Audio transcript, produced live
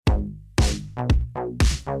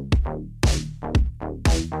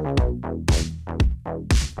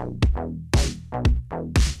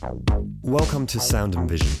Welcome to Sound and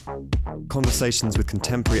Vision, conversations with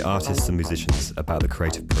contemporary artists and musicians about the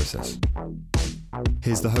creative process.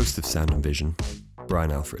 Here's the host of Sound and Vision,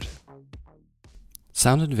 Brian Alfred.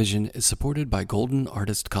 Sound and Vision is supported by Golden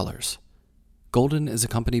Artist Colors. Golden is a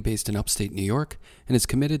company based in upstate New York and is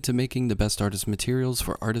committed to making the best artist materials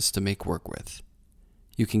for artists to make work with.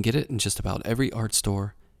 You can get it in just about every art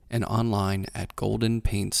store and online at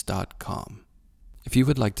goldenpaints.com. If you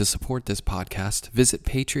would like to support this podcast, visit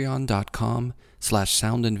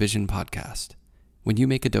patreon.com/soundandvisionpodcast. When you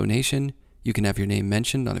make a donation, you can have your name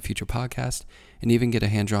mentioned on a future podcast and even get a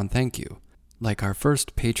hand-drawn thank you, like our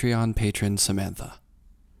first Patreon patron, Samantha.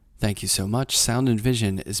 Thank you so much. Sound and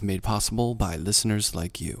Vision is made possible by listeners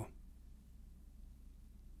like you.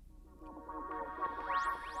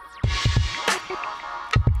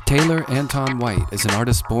 Taylor Anton White is an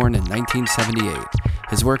artist born in 1978.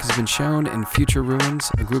 His work has been shown in Future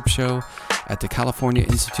Ruins, a group show at the California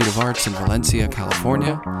Institute of Arts in Valencia,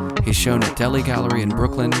 California. He's shown at Deli Gallery in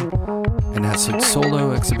Brooklyn and has had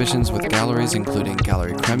solo exhibitions with galleries including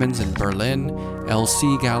Gallery Kremens in Berlin,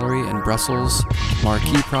 LC Gallery in Brussels,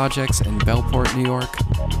 Marquee Projects in Bellport, New York,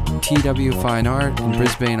 TW Fine Art in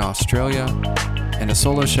Brisbane, Australia, and a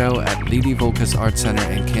solo show at Lady Volka's Art Center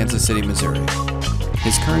in Kansas City, Missouri.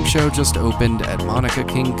 His current show just opened at Monica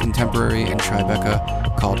King Contemporary in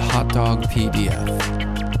Tribeca called Hot Dog PDF.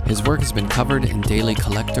 His work has been covered in Daily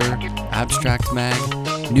Collector, Abstract Mag,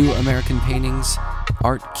 New American Paintings,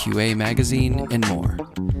 Art QA Magazine, and more.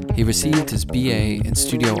 He received his BA in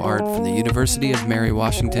Studio Art from the University of Mary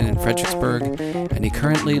Washington in Fredericksburg, and he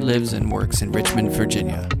currently lives and works in Richmond,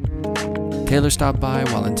 Virginia. Taylor stopped by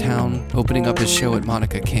while in town, opening up his show at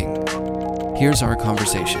Monica King. Here's our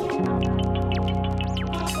conversation.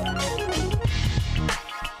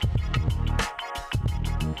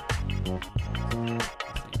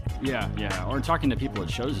 Yeah. Or talking to people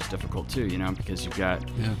at shows is difficult too, because you've got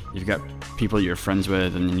people you're friends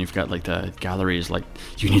with, and then you've got like the galleries, like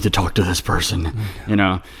you need to talk to this person,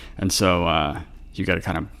 and so you got to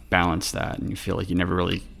kind of balance that, and you feel like you never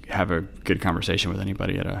really have a good conversation with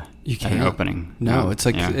anybody at an opening. No, it's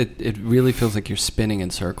like it really feels like you're spinning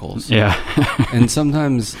in circles. Yeah, and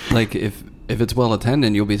sometimes like if it's well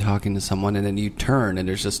attended, you'll be talking to someone, and then you turn, and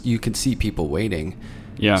you can see people waiting.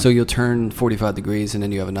 Yeah. So you'll turn 45 degrees, and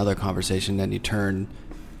then you have another conversation. Then you turn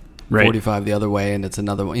 45 the other way, and it's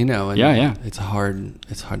another one. And yeah. It's hard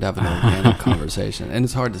to have an organic conversation, and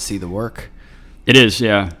it's hard to see the work. It is,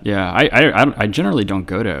 yeah. I generally don't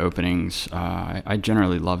go to openings. I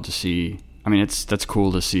generally love to see. I mean, that's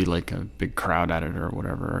cool to see like a big crowd at it or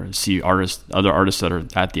whatever. Or see other artists that are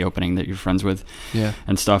at the opening that you're friends with,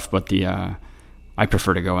 and stuff. But I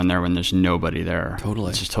prefer to go in there when there's nobody there. Totally.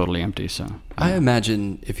 It's just totally empty. So I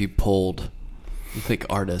imagine if you polled like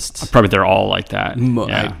artists, probably they're all like that.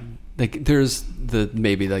 There's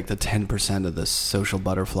maybe the 10% of the social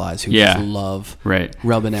butterflies who just love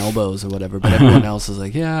rubbing elbows or whatever, but everyone else is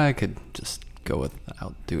like, I could just go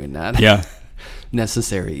without doing that. Yeah.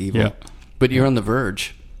 Necessary evil. Yeah. But you're on the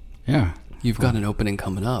verge. Yeah. You've got an opening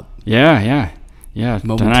coming up. Yeah.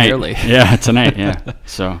 Momentarily. Tonight. Yeah, tonight. Yeah.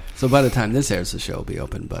 So by the time this airs, the show will be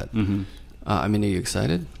open. But are you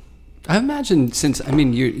excited? I imagine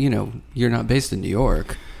you're not based in New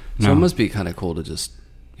York, so it must be kind of cool to just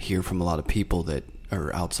hear from a lot of people that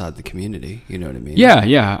are outside the community. You know what I mean?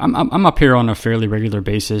 Yeah. I'm up here on a fairly regular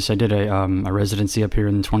basis. I did a residency up here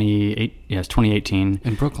in 2018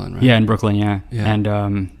 in Brooklyn, right? Yeah, in Brooklyn. Yeah. And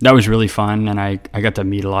that was really fun, and I got to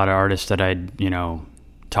meet a lot of artists that I'd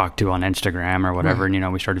talked to on Instagram or whatever,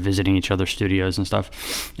 and we started visiting each other's studios and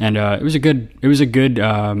stuff, and it was a good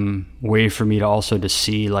way for me to also to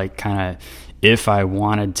see like kind of if I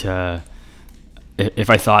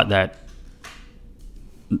thought that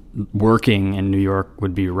working in New York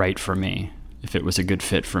would be right for me, if it was a good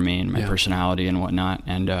fit for me and my personality and whatnot,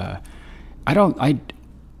 and I don't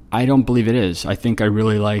believe it is. I think I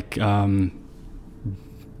really like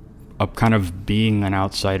kind of being an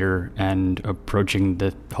outsider and approaching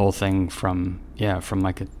the whole thing from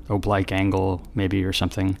like a oblique angle maybe or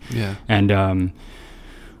something. Yeah. And I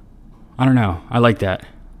don't know. I like that.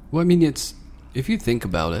 Well, it's if you think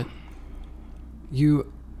about it,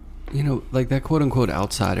 you like that quote unquote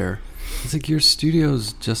outsider. It's like your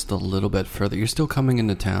studio's just a little bit further. You're still coming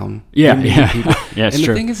into town. Yeah. Yeah, and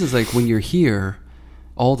the thing is like when you're here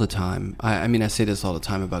all the time, I say this all the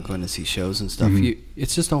time about going to see shows and stuff.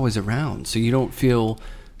 It's just always around, so you don't feel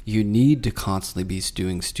you need to constantly be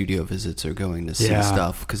doing studio visits or going to see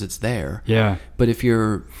stuff because it's there. Yeah. But if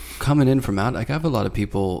you're coming in from out, like I have a lot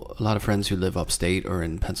of friends who live upstate or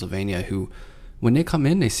in Pennsylvania who, when they come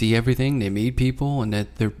in, they see everything, they meet people, and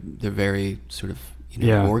that they're very sort of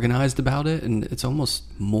organized about it, and it's almost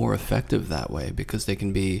more effective that way because they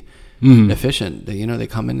can be efficient. They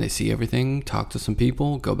come in, they see everything, talk to some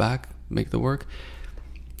people, go back, make the work.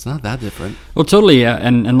 It's not that different. Well, totally, yeah.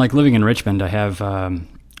 And like living in Richmond, I have,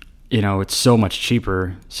 it's so much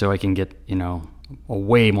cheaper, so I can get, a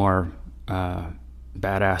way more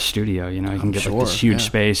badass studio. You can get like this huge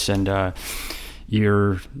space, and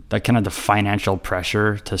that kind of the financial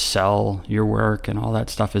pressure to sell your work and all that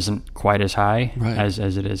stuff isn't quite as high as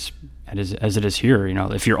it is here.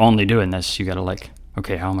 If you're only doing this, you got to like,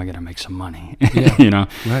 okay, how am I going to make some money?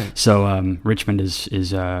 Right. So Richmond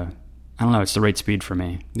is I don't know, it's the right speed for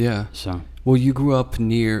me. Yeah. So. Well, you grew up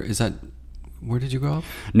near. Where did you grow up?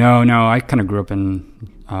 No, I kind of grew up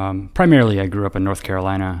in. Primarily, I grew up in North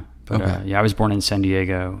Carolina. But I was born in San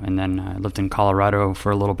Diego, and then I lived in Colorado for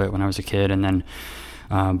a little bit when I was a kid, and then,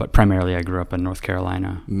 but primarily I grew up in North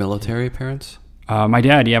Carolina. Military parents? My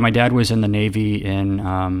dad was in the Navy in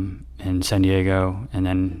San Diego, and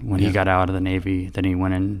then when he got out of the Navy, then he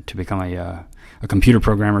went in to become a computer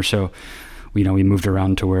programmer. So, we moved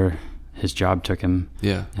around to where his job took him.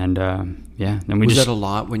 Yeah. And then was that a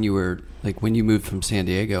lot when you were when you moved from San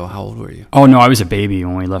Diego? How old were you? Oh no, I was a baby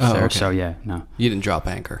when we left there. Okay. So no. You didn't drop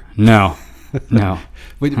anchor. No.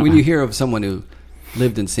 When you hear of someone who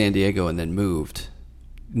lived in San Diego and then moved,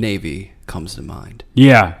 Navy comes to mind.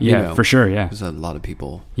 Yeah, for sure. Yeah. Because a lot of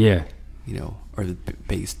people. Yeah. Are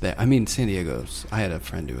based there. I mean, San Diego's. I had a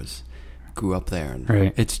friend who grew up there,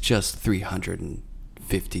 and it's just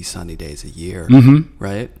 350 sunny days a year,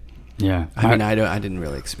 right? Yeah. I didn't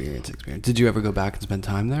really experience. Did you ever go back and spend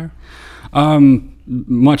time there?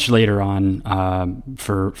 Much later on,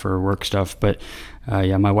 for work stuff. But,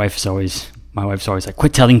 my wife's always like,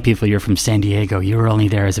 quit telling people you're from San Diego. You were only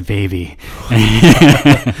there as a baby.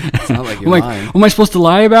 It's not like you're lying. Am I supposed to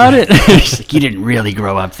lie about it? She's like, you didn't really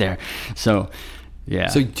grow up there. So, yeah.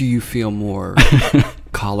 So do you feel more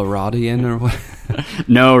Coloradian or what?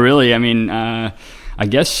 No, really. I mean, I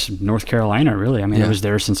guess North Carolina, really. I mean, I was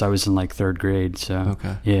there since I was in like third grade. So,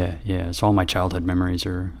 yeah. So all my childhood memories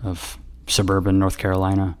are of suburban North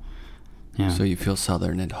Carolina. Yeah. So you feel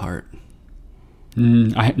Southern at heart.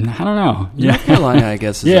 I don't know. Yeah. North Carolina, I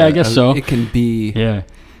guess. I guess so. It can be. Yeah.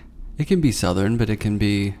 It can be Southern, but it can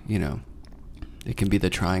be, it can be the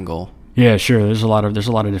triangle. Yeah, sure. There's a lot of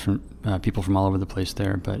different people from all over the place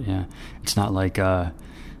there, but yeah, it's not like I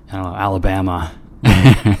don't know, Alabama.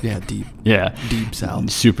 Yeah, deep. Yeah, deep South.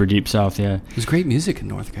 Super deep South. Yeah. There's great music in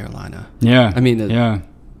North Carolina. Yeah. I mean,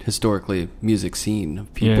 historically, music scene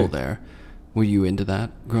of people there. Were you into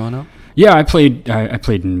that growing up? Yeah, I played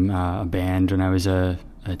in a band when I was a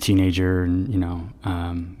teenager, and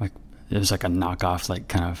like it was like a knockoff, like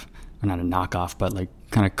kind of not a knockoff, but like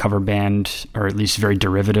kind of cover band, or at least very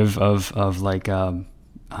derivative of like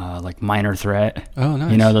Minor Threat. Oh,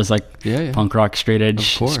 nice. Those like punk rock, straight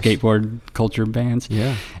edge skateboard culture bands.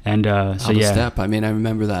 Yeah. And Out of Step. I mean, I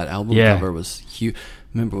remember that album cover was huge.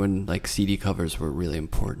 Remember when like CD covers were really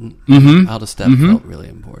important? Mm-hmm. Out of Step felt really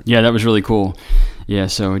important. Yeah, that was really cool. Yeah,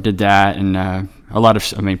 so I did that, and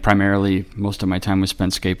primarily most of my time was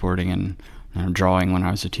spent skateboarding and drawing when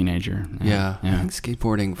I was a teenager. Yeah. I think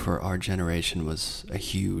skateboarding for our generation was a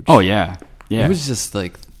huge. Oh yeah. It was just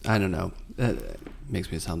like, I don't know. That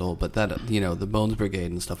makes me sound old, but that the Bones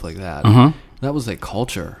Brigade and stuff like that. That was like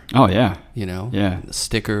culture. Oh yeah. And the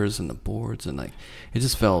stickers and the boards, and like it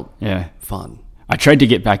just felt fun. I tried to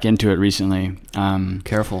get back into it recently.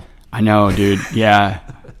 Careful. I know, dude. Yeah.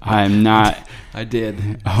 I'm not. I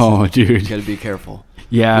did. Oh, dude. You gotta be careful.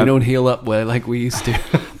 Yeah. We don't heal up well like we used to.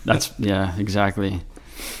 Exactly.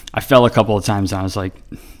 I fell a couple of times and I was like,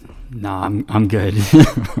 nah, I'm good.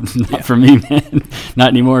 Not for me, man. Not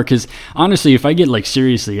anymore. Because honestly, if I get like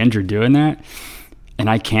seriously injured doing that and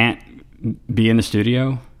I can't be in the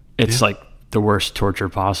studio, it's like the worst torture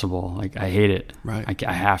possible. Like I hate it. Right.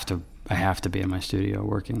 I have to be in my studio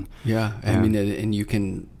working. Yeah. I mean, and you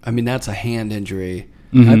can, that's a hand injury.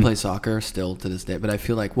 I play soccer still to this day, but I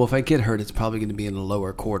feel like, well, if I get hurt, it's probably going to be in the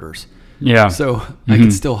lower quarters. Yeah. So I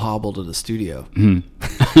can still hobble to the studio.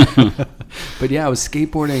 But yeah, I was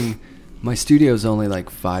skateboarding. My studio is only like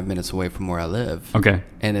 5 minutes away from where I live. Okay.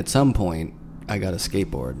 And at some point, I got a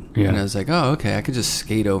skateboard. Yeah. And I was like, oh, okay, I could just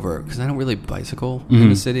skate over. Because I don't really bicycle in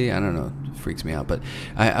the city. I don't know. It freaks me out. But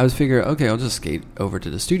I was figuring, okay, I'll just skate over to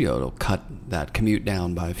the studio. It'll cut that commute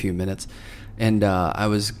down by a few minutes. And I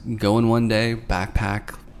was going one day,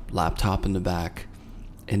 backpack, laptop in the back,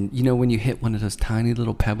 and you know when you hit one of those tiny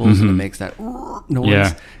little pebbles and it makes that noise,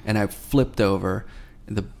 Yeah. and I flipped over,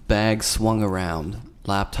 the bag swung around,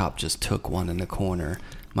 laptop just took one in the corner,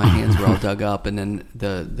 my hands were all dug up, and then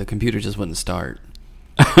the computer just wouldn't start.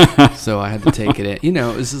 So I had to take it in. You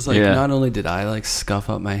know, it was just like, not only did I like scuff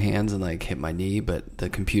up my hands and like hit my knee, but the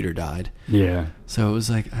computer died. Yeah. So it was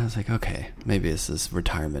like, I was like, okay, maybe this is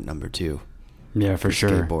retirement number 2. Yeah, for sure.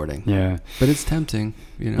 Skateboarding. Yeah. But it's tempting,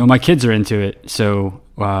 you know. Well, my kids are into it, so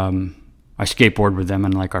I skateboard with them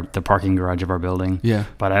in like the parking garage of our building. Yeah.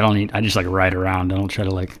 But I just like ride around. I don't try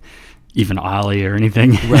to like even ollie or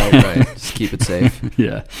anything. Right. Just keep it safe.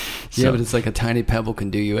 Yeah. So, yeah, but it's like a tiny pebble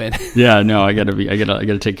can do you in. Yeah, no, I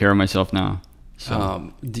gotta take care of myself now.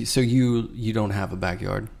 So, so you don't have a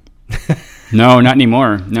backyard? No, not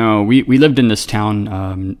anymore. No, we lived in this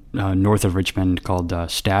town north of Richmond called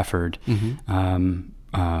Stafford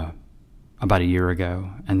about a year ago,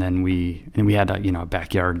 and then we had a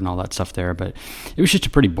backyard and all that stuff there, but it was just a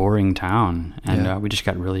pretty boring town, and we just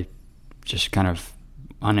got really just kind of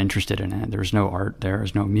uninterested in it. There was no art there. There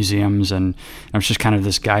was no museums, and I was just kind of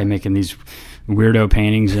this guy making these weirdo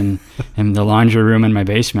paintings in the laundry room in my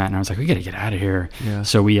basement, and I was like, we got to get out of here. Yeah.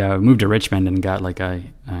 So we moved to Richmond and got like a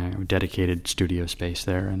dedicated studio space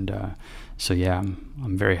there, and so yeah,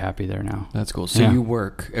 I'm very happy there now. That's cool. So you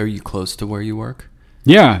work? Are you close to where you work?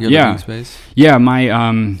 Yeah, Your living space? Yeah, my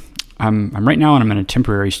I'm right now, and I'm in a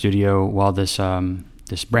temporary studio while this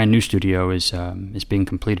brand new studio is being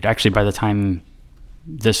completed. Actually, by the time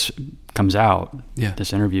this comes out,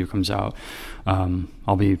 this interview comes out,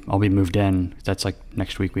 I'll be moved in. That's like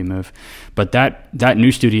next week we move. But that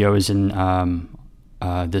new studio is in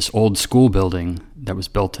this old school building that was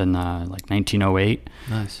built in like 1908.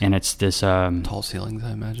 Nice. And it's this tall ceilings,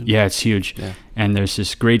 I imagine. Yeah, it's huge. Yeah. And there's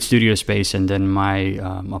this great studio space, and then my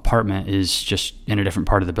apartment is just in a different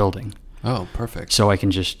part of the building. Oh, perfect. So I can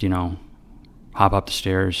just hop up the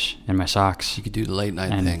stairs in my socks. You could do the late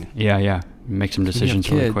night thing. Yeah. Make some decisions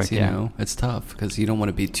really quick. You know, it's tough because you don't want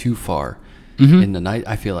to be too far in the night.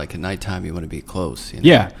 I feel like at nighttime you want to be close. You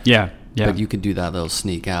know? Yeah. But you can do that little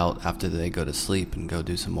sneak out after they go to sleep and go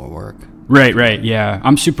do some more work. Right. Yeah,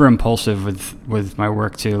 I'm super impulsive with my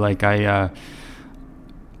work too. Like I'll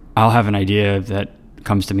have an idea that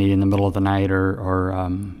comes to me in the middle of the night or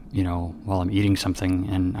while I'm eating something,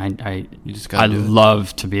 and I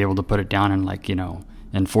love to be able to put it down in like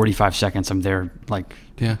in 45 seconds I'm there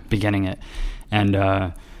beginning it.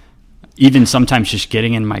 And even sometimes just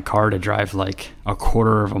getting in my car to drive like a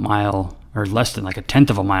quarter of a mile or less than like a tenth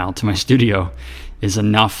of a mile to my studio is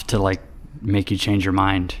enough to like make you change your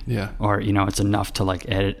mind. Yeah. Or it's enough to like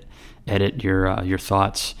edit your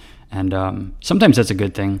thoughts. And sometimes that's a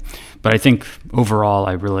good thing, but I think overall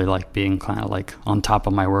I really like being kind of like on top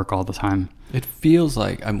of my work all the time. It feels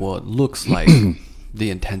like it looks like the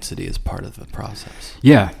intensity is part of the process.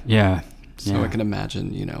 Yeah. So I can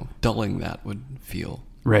imagine, dulling that would feel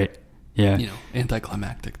right. Yeah.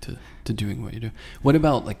 Anticlimactic to doing what you do. What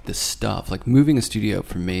about like the stuff, like moving a studio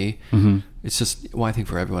for me? It's just, I think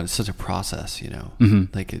for everyone, it's such a process,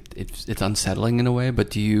 like it's unsettling in a way,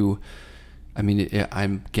 but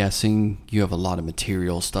I'm guessing you have a lot of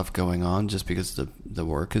material stuff going on just because the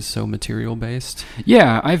work is so material based.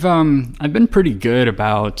 Yeah, I've been pretty good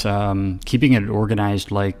about keeping it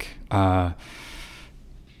organized, like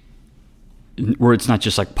where it's not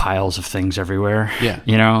just like piles of things everywhere. Yeah,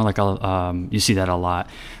 like you see that a lot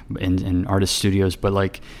in artist studios, but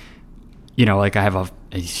like like I have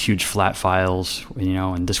a huge flat files,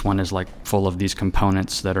 and this one is like full of these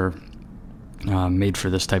components that are made for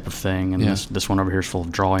this type of thing, and this one over here is full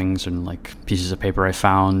of drawings and like pieces of paper I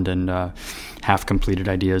found and half completed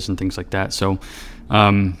ideas and things like that. So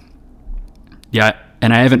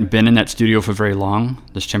and I haven't been in that studio for very long,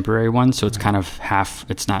 this temporary one, so it's kind of half.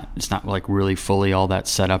 It's not like really fully all that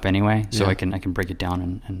set up anyway, so I can break it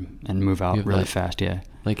down and move out really fast. Yeah,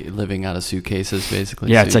 like living out of suitcases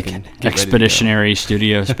basically. Yeah, so it's like expeditionary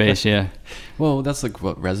studio space. Yeah. Well, that's like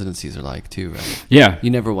what residencies are like too, right? Yeah. You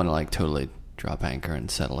never want to like totally drop anchor and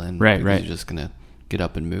settle in. Right. You're just gonna get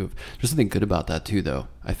up and move. There's something good about that too, though.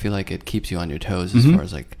 I feel like it keeps you on your toes as far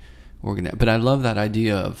as like organized. But I love that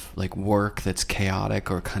idea of like work that's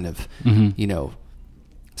chaotic or kind of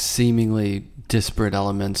seemingly disparate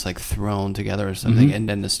elements like thrown together or something, and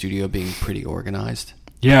then the studio being pretty organized.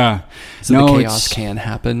 Yeah. So the chaos can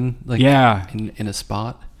happen like in a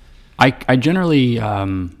spot. I generally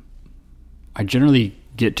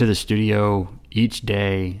get to the studio each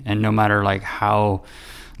day, and no matter like how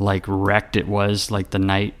like wrecked it was like the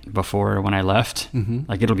night before when I left,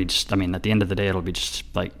 like it'll be just, at the end of the day it'll be just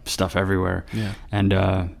like stuff everywhere. Yeah. And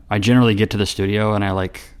I generally get to the studio and I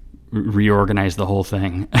like reorganize the whole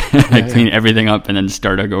thing. I clean everything up and then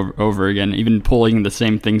start over again, even pulling the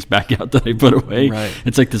same things back out that I put away. Right.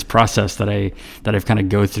 It's like this process that I've kind of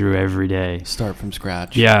go through every day. Start from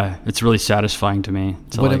scratch. Yeah, it's really satisfying to me.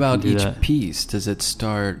 What about each piece? Does it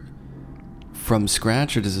start from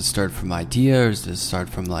scratch, or does it start from idea, or does it start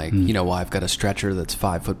from like, well, I've got a stretcher that's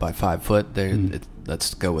 5 foot by 5 foot there,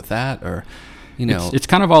 let's go with that, or it's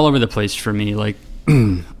kind of all over the place for me. Like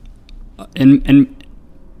in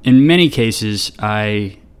many cases,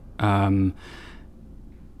 I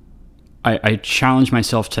challenge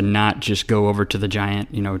myself to not just go over to the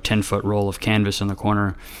giant 10-foot roll of canvas in the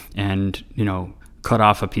corner and cut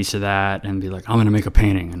off a piece of that and be like, I'm going to make a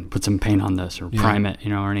painting and put some paint on this or prime it,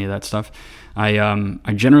 or any of that stuff.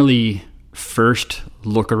 I generally first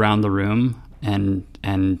look around the room and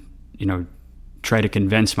try to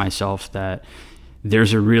convince myself that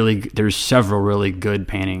there's several really good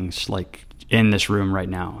paintings like in this room right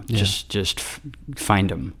now. Yeah. Just find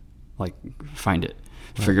them, find it,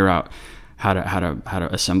 figure out how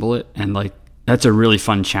to assemble it. And like, that's a really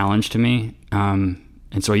fun challenge to me. And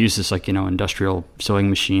so I use this industrial sewing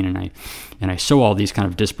machine, and I sew all these kind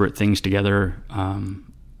of disparate things together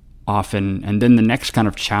often. And then the next kind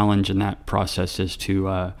of challenge in that process is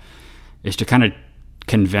to kind of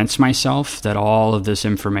convince myself that all of this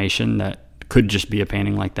information that could just be a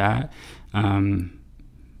painting like that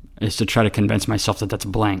is to try to convince myself that that's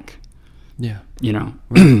blank. Yeah. Right.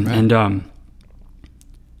 And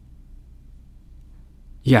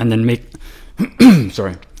and then make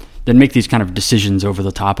then make these kind of decisions over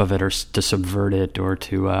the top of it, or to subvert it, or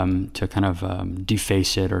to kind of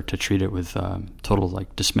deface it, or to treat it with total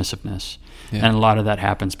dismissiveness. Yeah. And a lot of that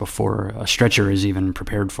happens before a stretcher is even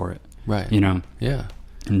prepared for it. Right. Yeah.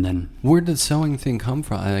 And then where did the sewing thing come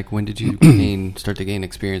from? Like, when did you start to gain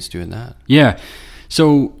experience doing that? Yeah.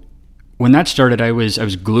 So when that started, I was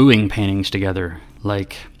gluing paintings together.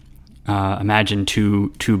 Like, imagine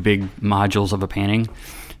two big modules of a painting,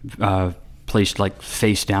 placed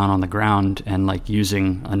face down on the ground, and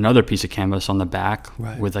using another piece of canvas on the back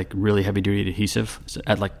with really heavy duty adhesive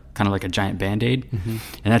at kind of like a giant Band-Aid. Mm-hmm.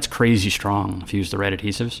 And that's crazy strong if you use the right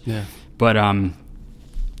adhesives. Yeah. But I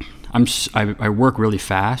work really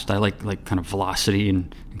fast. I like kind of velocity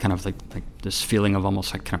and kind of like this feeling of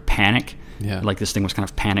almost kind of panic. Yeah. Like this thing was kind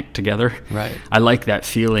of panicked together. Right. I like that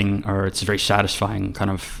feeling, or it's a very satisfying kind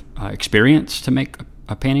of experience to make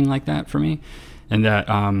a painting like that for me. And that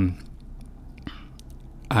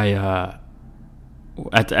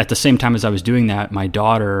at the same time as I was doing that, my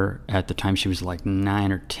daughter, at the time she was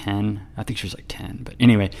 9 or 10, I think she was 10, but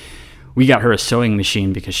anyway, we got her a sewing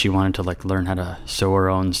machine because she wanted to learn how to sew her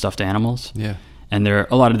own stuffed animals. Yeah. And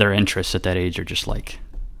a lot of their interests at that age are just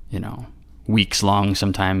weeks long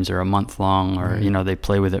sometimes, or a month long, or they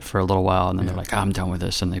play with it for a little while and then they're like, I'm done with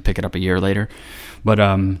this, and they pick it up a year later. But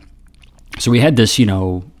so we had this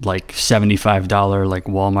 $75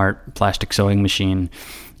 Walmart plastic sewing machine,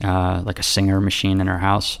 like a Singer machine in our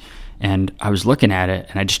house, and I was looking at it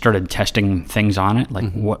and I just started testing things on it,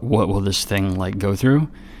 what will this thing go through,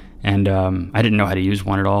 and I didn't know how to use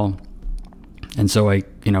one at all, and so I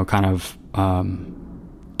kind of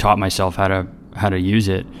taught myself how to use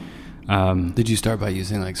it. Did you start by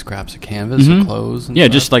using scraps of canvas or clothes? And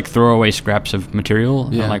stuff? Just throw away scraps of material.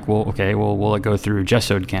 Yeah. Will it go through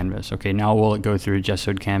gessoed canvas? Okay, now will it go through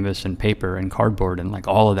gessoed canvas and paper and cardboard and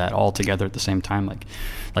all of that all together at the same time?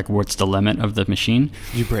 What's the limit of the machine?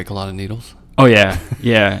 Did you break a lot of needles? Oh yeah,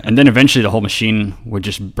 yeah. And then eventually the whole machine would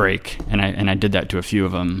just break, and I did that to a few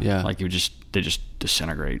of them. Yeah. They just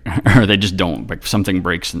disintegrate, or they just don't. Something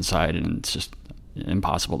breaks inside, and it's just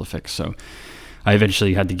impossible to fix. So I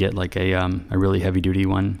eventually had to get a really heavy duty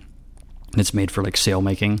one that's made for sail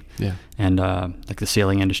making, and the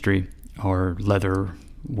sailing industry or leather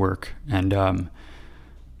work, and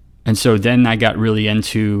so then I got really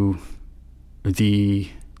into the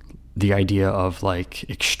idea of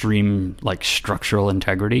extreme structural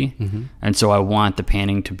integrity, and so I want the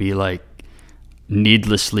painting to be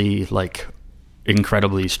needlessly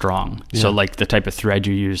incredibly strong. Yeah. So the type of thread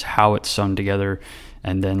you use, how it's sewn together.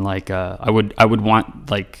 And then I would want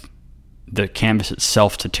the canvas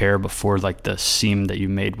itself to tear before the seam that you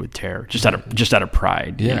made would tear, just out of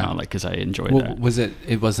pride, because I enjoyed that.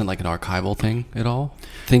 It wasn't an archival thing at all?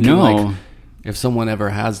 No. If someone ever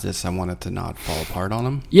has this, I want it to not fall apart on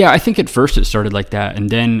them. Yeah, I think at first it started like that, and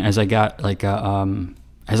then as I got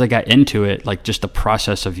into it, just the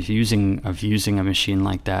process of using a machine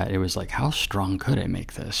like that, it was how strong could I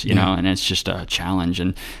make this, you know? And it's just a challenge,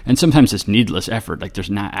 and sometimes it's needless effort.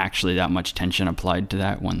 There's not actually that much tension applied to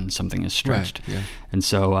that when something is stretched. Right, yeah. And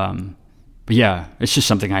so yeah, it's just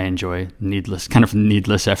something I enjoy. Kind of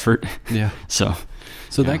needless effort. Yeah. So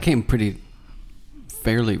that came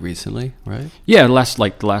fairly recently, right? Yeah, the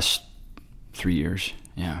last 3 years.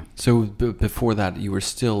 Yeah. So before that, you were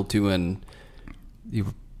still you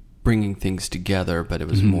were bringing things together, but it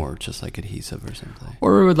was more just like adhesive or something.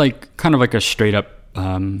 Or with kind of like a straight up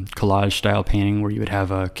collage style painting where you would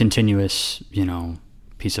have a continuous,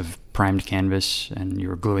 piece of primed canvas and you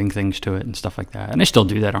were gluing things to it and stuff like that. And I still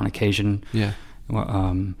do that on occasion. Yeah.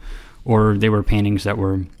 Or they were paintings that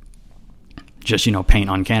were just, paint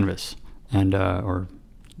on canvas and or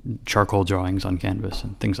charcoal drawings on canvas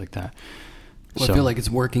and things like that. Well, I feel like it's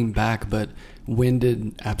working back, but when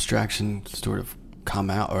did abstraction sort of come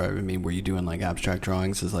out? Or, were you doing like abstract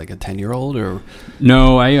drawings as like a 10-year-old, or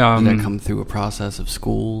no? Did that come through a process of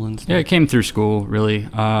school and stuff? Yeah, it came through school, really.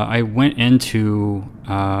 I went into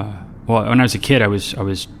when I was a kid, I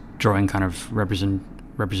was drawing kind of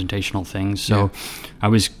representational things. So I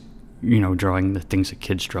was, drawing the things that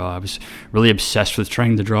kids draw. I was really obsessed with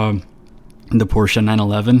trying to draw the Porsche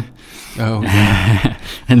 911. Oh, yeah.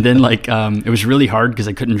 And then it was really hard because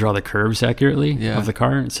I couldn't draw the curves accurately of the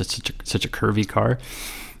car. It's such a curvy car.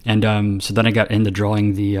 And so then I got into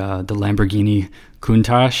drawing the Lamborghini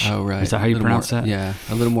Countach. Oh, right. Is that how you pronounce that? Yeah,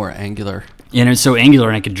 a little more angular. Yeah, and it was so angular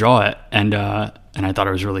and I could draw it. And I thought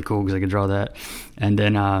it was really cool because I could draw that. And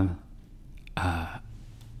then I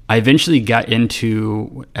eventually got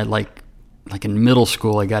into, in middle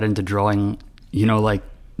school, I got into drawing,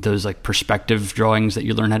 those perspective drawings that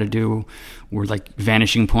you learn how to do were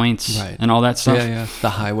vanishing points and all that stuff. Yeah. The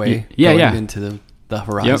highway going into the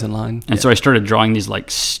horizon line. And so I started drawing these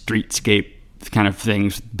streetscape kind of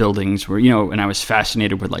things, buildings where, and I was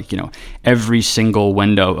fascinated with every single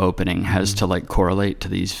window opening has to correlate to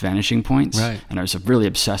these vanishing points. Right. And I was really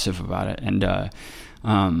obsessive about it. And,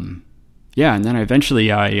 and then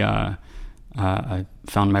eventually I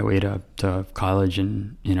found my way to college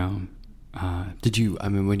and, did you,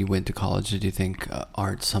 when you went to college, did you think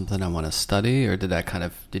art's something I want to study, or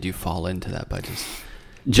did you fall into that by just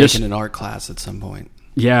taking an art class at some point?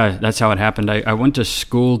 Yeah, that's how it happened. I went to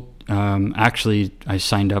school. Actually, I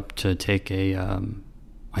signed up to take I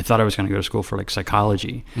thought I was going to go to school for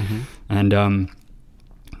psychology. And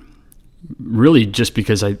really just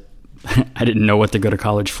because I didn't know what to go to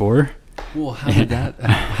college for. Well,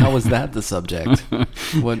 how was that the subject?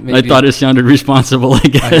 I thought it sounded responsible, I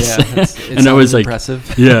guess. And I was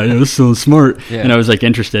impressive. Yeah, it was so smart. Yeah. And I was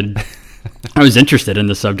interested. I was interested in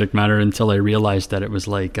the subject matter until I realized that it was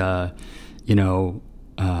it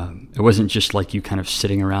wasn't just you kind of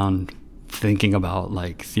sitting around thinking about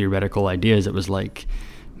theoretical ideas. It was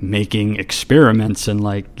making experiments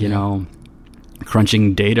and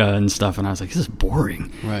crunching data and stuff. And I was this is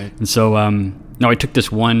boring. Right. And so, I took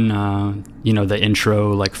this one, the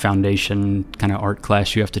intro, foundation kind of art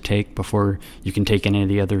class you have to take before you can take any of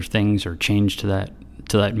the other things or change to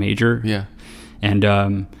that major. Yeah. And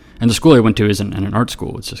the school I went to isn't an art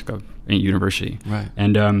school. It's just a university. Right.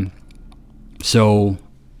 And, so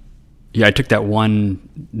yeah, I took that one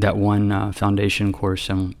foundation course.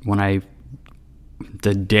 And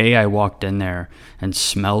the day I walked in there and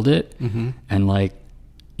smelled it and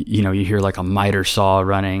you hear a miter saw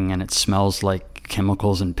running and it smells like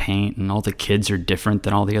chemicals and paint, and all the kids are different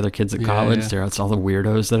than all the other kids at college. It's all the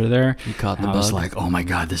weirdos that are there. You caught the bug. I was oh my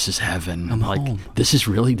God, this is heaven. I'm home. This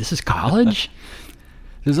is college.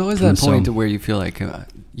 There's always that point to where you feel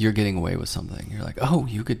you're getting away with something. You're oh,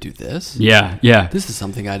 you could do this. Yeah. This is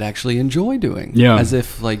something I'd actually enjoy doing. Yeah. As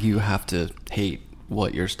if you have to hate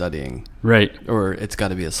what you're studying. Right. Or it's got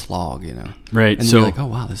to be a slog, Right. And you're oh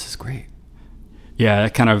wow, this is great. Yeah,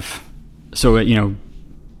 that kind of,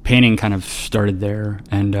 painting kind of started there,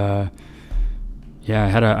 and I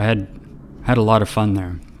had a lot of fun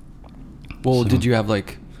there. Well, did you have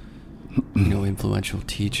influential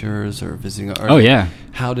teachers or visiting? Or oh yeah.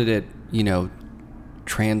 How did it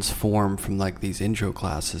transform from these intro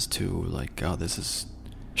classes to oh, this is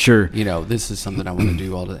sure. This is something I want to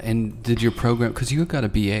do all the. And did your program, because you got a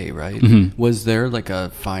BA, right? Was there a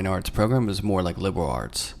fine arts program? It was more liberal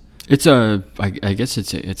arts. It's I guess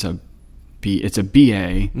it's a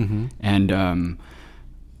BA, and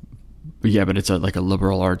but it's a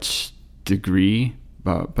liberal arts degree.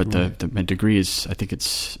 But my degree is, I think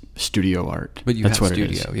it's studio art. But that's what studio,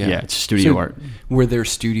 it is. Yeah, it's studio art. Were there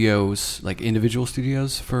studios, individual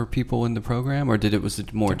studios for people in the program, or was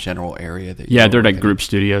it more general area that? Yeah, they're group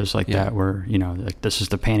studios that where this is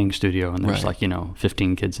the painting studio, and there's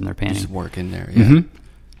 15 kids in there painting. Just work in there. Yeah.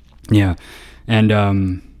 Yeah,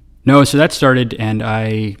 and no, so that started, and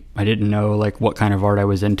I didn't know what kind of art I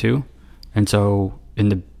was into, and so in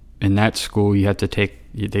the in that school, you have to take,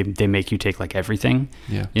 they make you take like everything,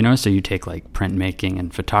 so you take like printmaking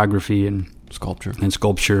and photography and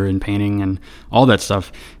sculpture and painting and all that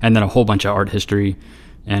stuff, and then a whole bunch of art history,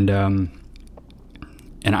 and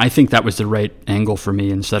I think that was the right angle for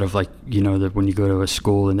me, instead of like, that when you go to a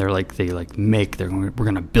school and they're like, we're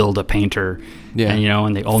going to build a painter,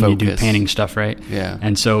 and they only do painting stuff, right? Yeah.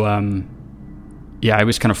 And so, I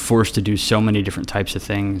was kind of forced to do so many different types of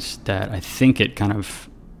things that I think it kind of,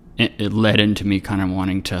 it led into me kind of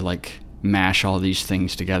wanting to like mash all these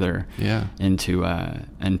things together into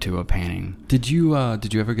a painting. Did you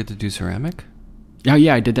ever get to do ceramic? Oh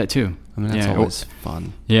yeah, I did that too. I mean, that's always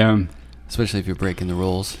fun. Yeah. Especially if you're breaking the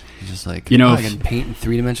rules. You're just like, I can paint in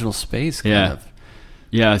three-dimensional space, kind of.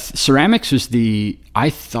 Yeah, ceramics was I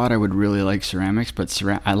thought I would really like ceramics, but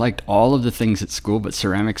I liked all of the things at school, but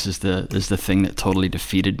ceramics is the thing that totally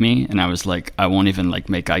defeated me, and I was like, I won't even like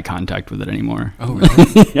make eye contact with it anymore. Oh,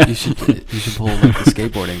 really? Yeah. You should pull like the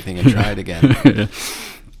skateboarding thing and try it again.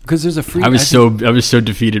 Because there's a free. I was so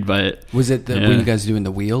defeated by it. Was it when you guys doing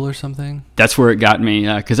the wheel or something? That's where it got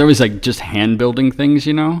me. Because I was like just hand building things,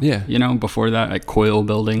 Yeah. Before that, like coil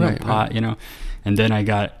building a pot, and then I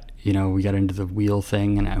got. We got into the wheel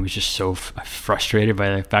thing, and I was just so frustrated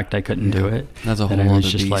by the fact I couldn't do it. That's a whole other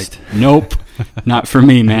beast. Just like, nope, not for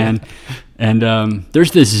me, man. And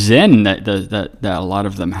there's this zen that a lot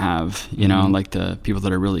of them have, like the people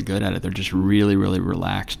that are really good at it. They're just really, really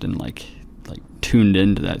relaxed and like tuned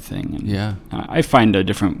into that thing. And I find a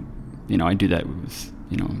different, I do that with,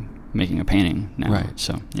 making a painting now. Right.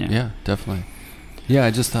 So yeah, definitely. Yeah,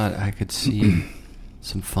 I just thought I could see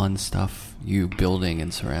some fun stuff you building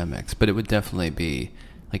in ceramics, but it would definitely be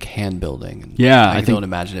like hand building. I don't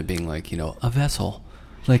imagine it being like, a vessel,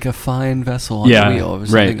 like a fine vessel on the wheel. It was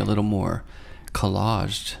something a little more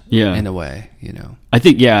collaged in a way, I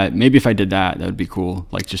think, maybe if I did that would be cool.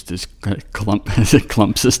 Like just this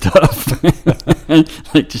clumps of stuff.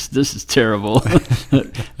 Like just, this is terrible.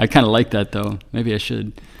 I kind of like that though. Maybe I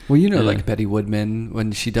should. Well, like Betty Woodman,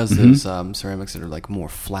 when she does those ceramics that are like more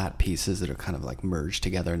flat pieces that are kind of like merged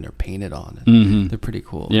together and they're painted on. And they're pretty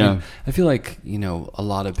cool. Yeah. I feel like, a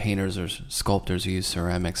lot of painters or sculptors who use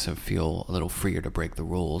ceramics feel a little freer to break the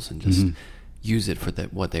rules and just use it for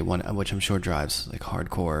what they want, which I'm sure drives like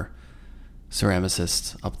hardcore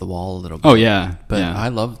ceramicists up the wall a little bit. Oh, yeah. But I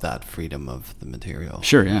love that freedom of the material.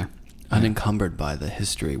 Sure, yeah. Unencumbered by the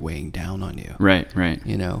history weighing down on you. Right.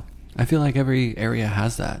 I feel like every area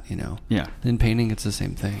has that, Yeah. In painting, it's the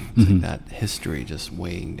same thing. It's like that history just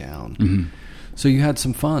weighing down. So you had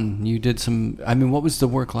some fun. You did what was the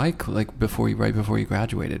work like right before you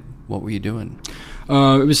graduated? What were you doing?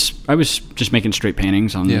 I was just making straight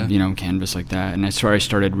paintings on, canvas like that. And that's where I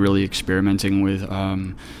started really experimenting with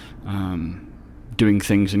doing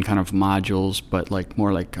things in kind of modules, but like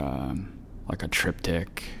more like a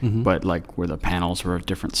triptych, but like where the panels were of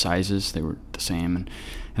different sizes. They were the same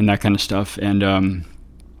and that kind of stuff. And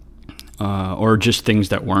or just things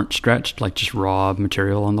that weren't stretched, like just raw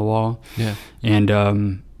material on the wall. Yeah.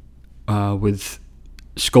 And with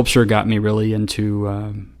sculpture got me really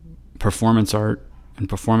into performance art, and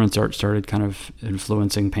performance art started kind of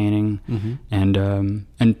influencing painting. And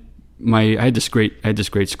I had this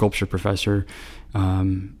great sculpture professor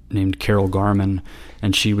named Carol Garman,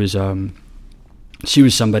 and she was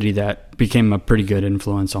somebody that became a pretty good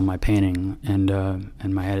influence on my painting. And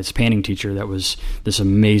I had this painting teacher that was this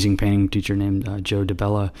amazing painting teacher named Joe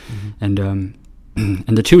DeBella, and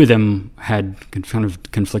the two of them had kind of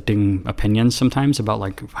conflicting opinions sometimes about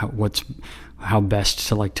like how best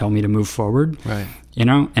to like tell me to move forward, right?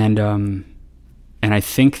 And I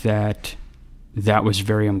think that was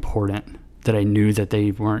very important, that I knew that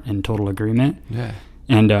they weren't in total agreement. Yeah.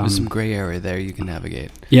 And there's some gray area there you can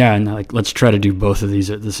navigate. Yeah, and like let's try to do both of these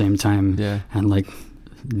at the same time. Yeah. And like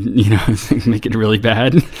make it really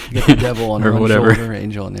bad. Get the devil on or one whatever. Shoulder,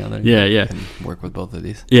 angel on the other. Yeah. You can work with both of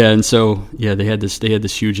these. Yeah, and so they had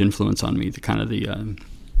this huge influence on me, the kind of the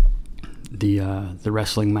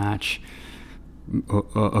wrestling match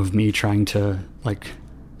of me trying to like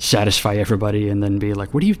satisfy everybody and then be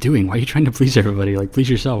like, what are you doing? Why are you trying to please everybody? Like, please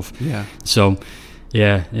yourself. Yeah. So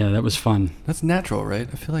yeah, that was fun. That's natural, right?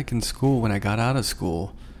 I feel like in school, when I got out of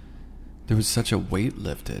school, there was such a weight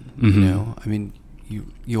lifted, I mean,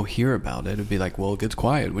 you'll hear about it. It'd be like, well, it gets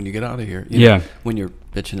quiet when you get out of here. You know, when you're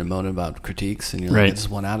bitching and moaning about critiques and you're like, I just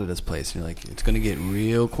want out of this place. And you're like, it's going to get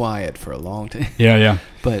real quiet for a long time. Yeah.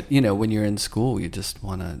 But, when you're in school, you just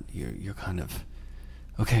want to, you're kind of,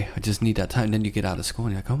 okay, I just need that time. And then you get out of school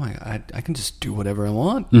and you're like, oh my God, I can just do whatever I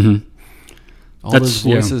want. All those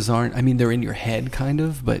voices aren't, I mean, they're in your head kind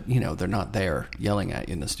of, but, they're not there yelling at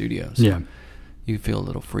you in the studio. So you feel a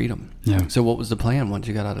little freedom. Yeah. So what was the plan once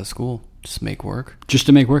you got out of school? Just make work? Just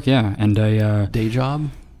to make work, yeah. And I Day job?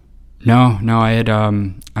 No,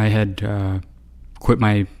 I had quit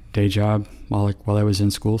my day job while I was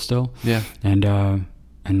in school still. Yeah.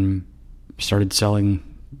 And started selling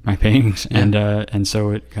my paintings, Yeah. and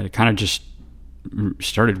so it kind of just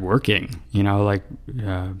started working, like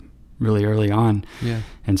really early on. Yeah.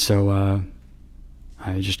 And so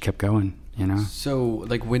I just kept going, So,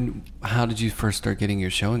 like, how did you first start getting your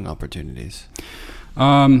showing opportunities?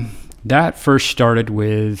 That first started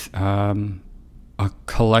with a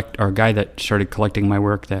guy that started collecting my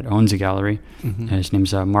work that owns a gallery. Mm-hmm. His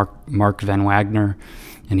name's Mark Van Wagner,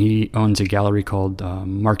 and he owns a gallery called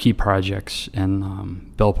Marquee Projects in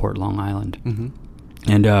Bellport, Long Island. Mm-hmm.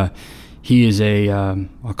 And he is a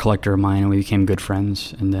collector of mine, and we became good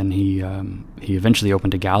friends. And then he eventually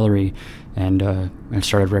opened a gallery and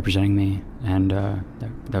started representing me. And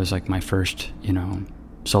that was like my first,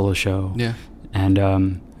 solo show. Yeah. And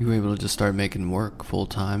you were able to just start making work full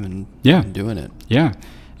time and doing it. Yeah.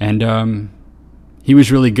 And he was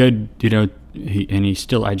really good,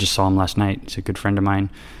 I just saw him last night. He's a good friend of mine.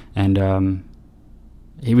 And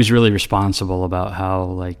he was really responsible about how,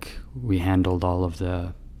 like, we handled all of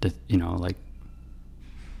the like,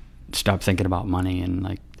 stop thinking about money and,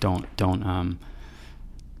 like, don't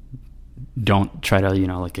try to,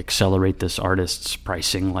 like, accelerate this artist's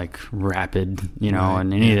pricing, like, rapid, Right.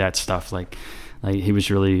 and any of that stuff. Like he was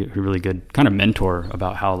really good kind of mentor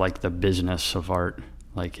about how, like, the business of art,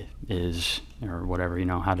 like, is, or whatever,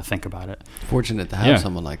 how to think about it. Fortunate to have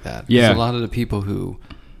someone like that. Yeah. Because a lot of the people who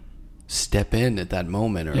step in at that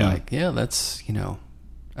moment are like, that's,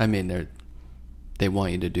 I mean, they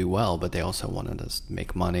want you to do well, but they also want to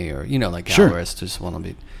make money, or, like, Sure. gallerists just want to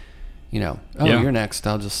be, you're next,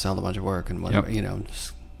 I'll just sell a bunch of work and whatever, Yep.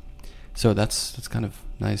 So that's kind of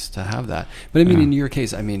nice to have that. But I mean, in your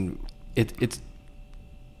case, I mean, it's,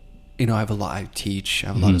 I teach, I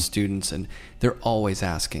have a lot of students, and they're always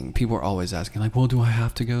asking, people are always asking, like, well, do I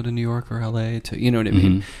have to go to New York or LA to, you know what I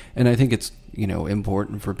mean? And I think it's,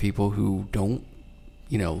 important for people who don't,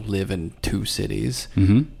 live in two cities,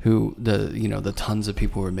 who the tons of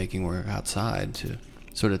people who are making work outside, to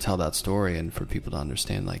sort of tell that story, and for people to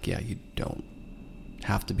understand, like, you don't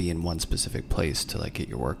have to be in one specific place to, like, get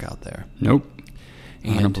your work out there. Nope.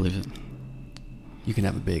 And I don't believe it. You can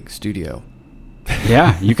have a big studio.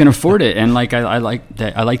 Yeah, you can afford it. And, like, I like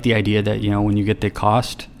that. I like the idea that, when you get the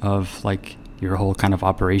cost of, like, your whole kind of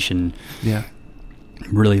operation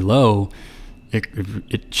really low,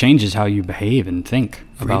 it changes how you behave and think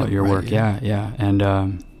about your work. Yeah. And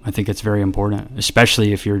I think it's very important,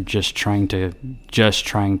 especially if you're just trying to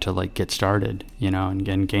like, get started,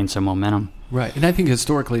 and gain some momentum. Right. And I think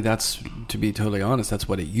historically, that's, to be totally honest, that's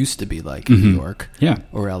what it used to be like in New York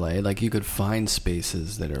or LA. Like, you could find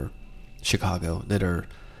spaces that are Chicago that are,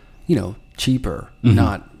 cheaper,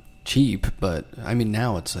 not cheap, but I mean,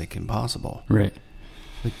 now it's, like, impossible. Right.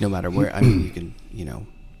 Like, no matter where, I mean, you can,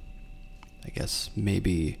 I guess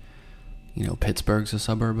maybe, Pittsburgh's a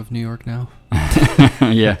suburb of New York now.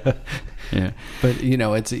 Yeah. But,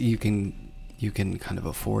 it's, you can kind of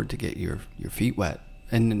afford to get your feet wet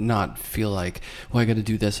and not feel like, well, I got to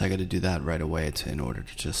do this, I got to do that right away in order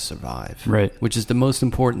to just survive. Right. Which is the most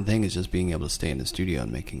important thing, is just being able to stay in the studio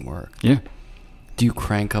and making work. Yeah. Do you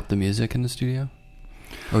crank up the music in the studio?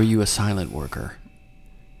 Or are you a silent worker?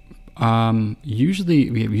 Usually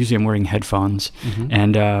I'm wearing headphones,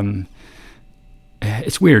 and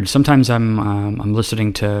it's weird. Sometimes I'm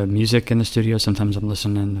listening to music in the studio. Sometimes I'm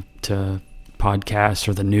listening to podcasts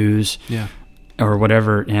or the news, or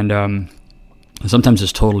whatever. And sometimes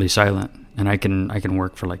it's totally silent, and I can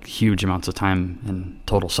work for, like, huge amounts of time in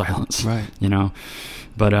total silence. Right.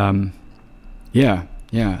 But yeah.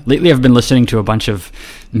 Lately, I've been listening to a bunch of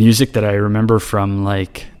music that I remember from,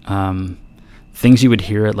 like, things you would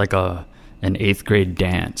hear at, like, an 8th grade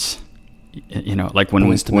dance. Like when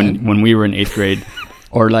we were in 8th grade,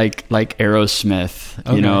 or like Aerosmith.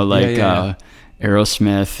 Okay.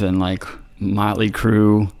 Aerosmith and, like, Motley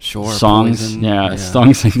Crue songs. Poison.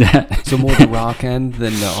 Songs like that. So more the rock end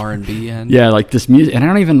than the R&B end? Yeah, like this music, and I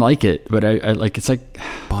don't even like it, but I like, it's like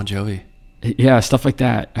Bon Jovi. Yeah, stuff like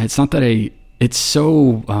that. It's not that it's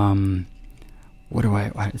so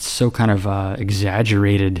it's so kind of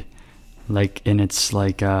exaggerated, like, in its,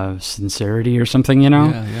 like, sincerity or something,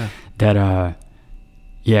 Yeah. That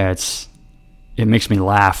it makes me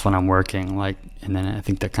laugh when I'm working, like, and then I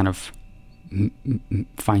think that kind of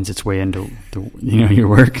finds its way into your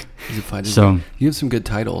work. Does it find so you have some good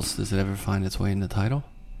titles. Does it ever find its way in the title?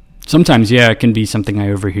 Sometimes, yeah, it can be something I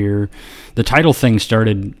overhear. The title thing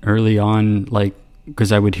started early on, like,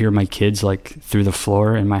 because I would hear my kids like through the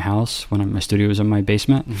floor in my house when my studio was in my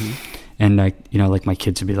basement. Mm-hmm. And like, you know, like my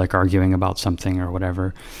kids would be like arguing about something or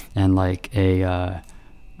whatever. And like I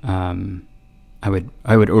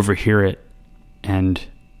would overhear it and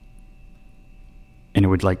it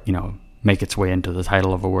would like, you know, make its way into the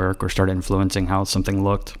title of a work or start influencing how something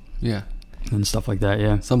looked. Yeah. And stuff like that.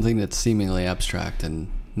 Yeah. Something that's seemingly abstract and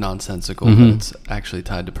nonsensical, Mm-hmm. but it's actually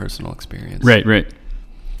tied to personal experience. Right.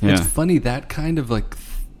 Yeah. It's funny, that kind of like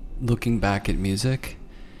looking back at music,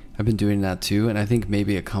 I've been doing that too, and I think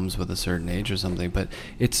maybe it comes with a certain age or something, but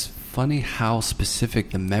it's funny how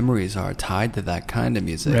specific the memories are tied to that kind of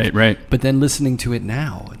music. Right. But then listening to it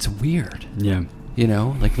now, it's weird. Yeah. You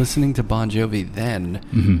know, like listening to Bon Jovi then,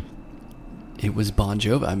 Mm-hmm. it was Bon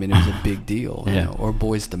Jovi. I mean, it was a big deal, you Yeah. know, or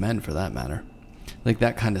Boyz II Men for that matter. Like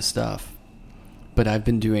that kind of stuff. But I've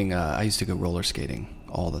been doing, I used to go roller skating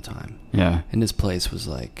all the time. Yeah. And this place was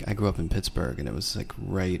like, I grew up in Pittsburgh, and it was like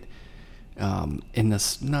right in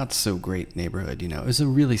this not so great neighborhood, you know. It was a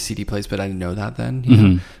really seedy place, but I didn't know that then, you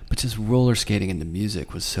know. But just roller skating into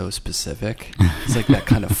music was so specific. It's like that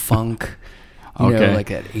kind of funk, you know, like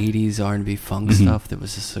that 80s R&B funk stuff that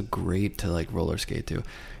was just so great to like roller skate to.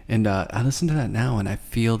 And I listen to that now, and I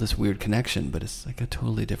feel this weird connection, but it's like a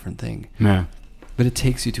totally different thing. Yeah. But it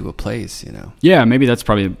takes you to a place, you know. Yeah, maybe that's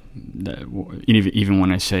probably even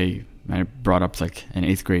when I say I brought up like an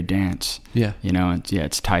 8th grade dance. Yeah, you know,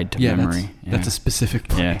 it's tied to memory. That's a specific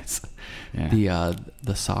place. Yeah.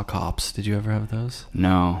 The sock hops. Did you ever have those?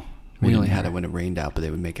 No, we only had it when it rained out, but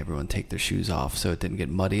they would make everyone take their shoes off so it didn't get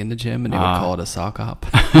muddy in the gym, and they would call it a sock hop.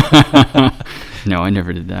 No, I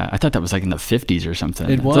never did that. I thought that was like in the 50s or something.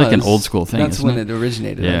 It was like an old school thing. That's when it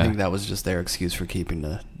originated. Yeah. I think that was just their excuse for keeping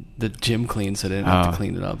the gym clean, so they didn't have to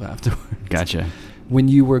clean it up afterwards. Gotcha. When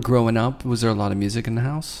you were growing up, was there a lot of music in the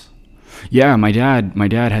house? Yeah, my dad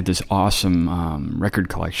had this awesome record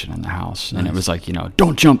collection in the house, and it was like, you know,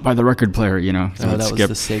 don't jump by the record player, you know. So that was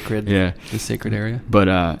the sacred area.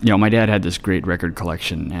 But you know, my dad had this great record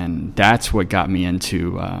collection, and that's what got me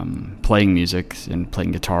into playing music and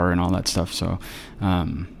playing guitar and all that stuff. So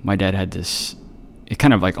my dad had this, it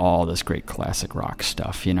kind of like all this great classic rock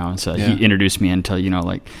stuff, you know. And so he introduced me into, you know,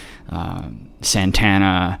 like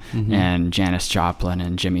Santana and Janis Joplin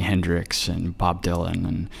and Jimi Hendrix and Bob Dylan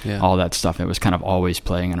and all that stuff. It was kind of always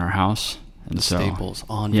playing in our house. And the so, staples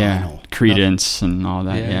on vinyl. Creedence and all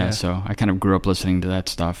that. Yeah. So I kind of grew up listening to that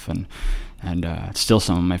stuff, and it's still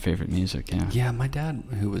some of my favorite music. Yeah. My dad,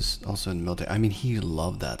 who was also in the military, I mean, he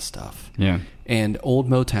loved that stuff. Yeah. And old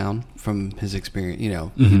Motown, from his experience, you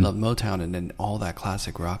know, he loved Motown and then all that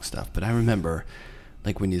classic rock stuff. But I remember,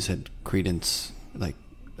 like when you said Creedence, like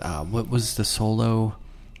what was the solo?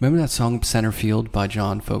 Remember that song "Center Field" by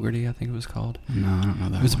John Fogerty? I think it was called. No, I don't know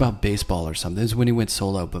that. It was about baseball or something. It was when he went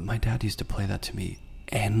solo. But my dad used to play that to me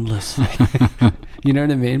endlessly. You know what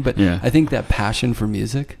I mean? But I think that passion for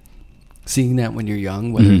music, seeing that when you're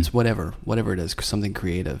young, whether it's whatever it is, something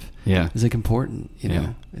creative, is like important. You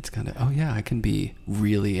know, it's kind of I can be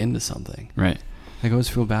really into something. Right. Like I always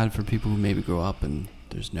feel bad for people who maybe grow up and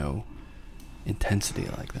there's no intensity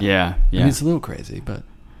like that. Yeah. I mean, it's a little crazy, but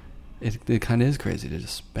it kind of is crazy to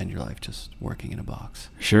just spend your life just working in a box.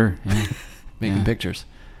 Sure. Yeah. Making pictures.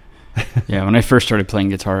 Yeah. When I first started playing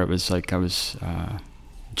guitar, it was like I was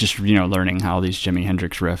just, you know, learning how these Jimi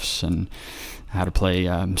Hendrix riffs and how to play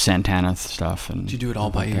Santana stuff. And did you do it all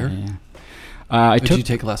by ear? Yeah. Did you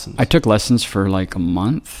take lessons? I took lessons for like a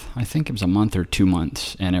month. I think it was a month or 2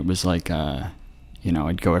 months, and it was like, you know,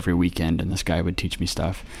 I'd go every weekend, and this guy would teach me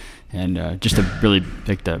stuff, and just to really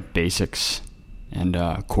like the basics and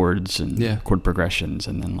chords and chord progressions,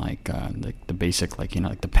 and then like the basic, like, you know,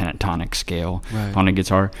 like the pentatonic scale on a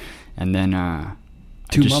guitar, and then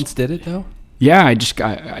 2 months did it though. Yeah,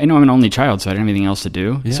 I know I'm an only child, so I didn't have anything else to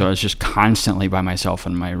do. So I was just constantly by myself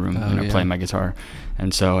in my room, playing my guitar.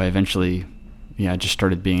 And so I eventually, just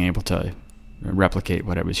started being able to replicate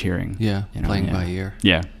what I was hearing. Yeah, you know, playing by ear.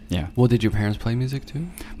 Yeah. Well, did your parents play music too?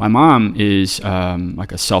 My mom is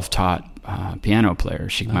like a self-taught piano player.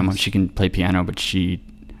 My mom, she can play piano, but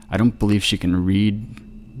I don't believe she can read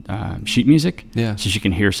sheet music. Yeah. So she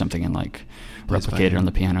can hear something and like replicate it on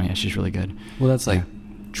the piano. Yeah, she's really good. Well, that's like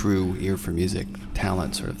true ear for music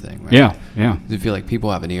talent sort of thing, right? Yeah. I feel like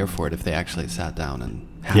people have an ear for it if they actually sat down and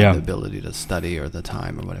had the ability to study or the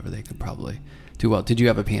time or whatever. They could probably do well. Did you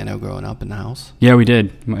have a piano growing up in the house? Yeah, we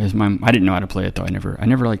did. I didn't know how to play it though. I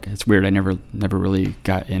never like, it's weird. I never really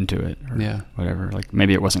got into it or whatever. Like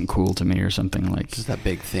maybe it wasn't cool to me or something. Like just that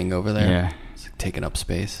big thing over there. Yeah. It's like taking up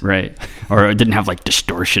space. Right. Or it didn't have like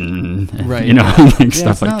distortion, right. You know, like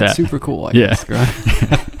stuff like that. Super cool. I guess,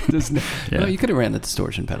 Well, you could have ran the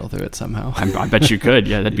distortion pedal through it somehow. I bet you could.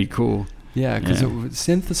 Yeah, that'd be cool. Yeah, because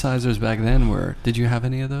synthesizers back then were... Did you have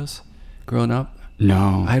any of those growing up?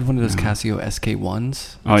 No. I had one of those Casio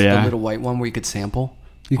SK1s. Oh, yeah? The little white one where you could sample.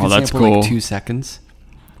 You could that's sample cool. like 2 seconds.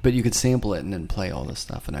 But you could sample it and then play all this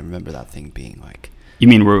stuff. And I remember that thing being like... You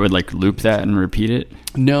mean where it would like loop that and repeat it?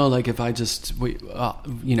 No, like if I just... we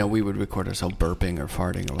would record ourselves burping or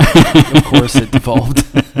farting or whatever. Of course it evolved.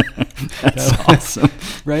 That's awesome.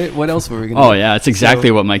 Right? What else were we going to do? Oh, yeah. It's exactly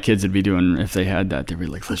what my kids would be doing if they had that. They'd be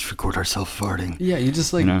like, let's record ourselves farting. Yeah, you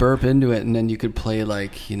just like burp into it, and then you could play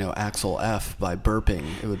like, Axel F by burping.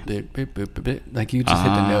 It would be like you just hit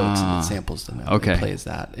the notes and it samples the note. Okay. It plays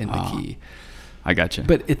that in the key. I gotcha.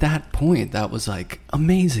 But at that point, that was like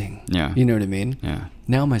amazing. Yeah. You know what I mean? Yeah.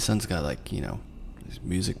 Now my son's got like, these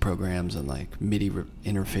music programs and like MIDI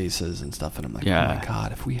interfaces and stuff, and I'm like, oh my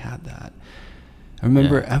God, if we had that. I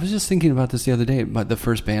remember, I was just thinking about this the other day, about the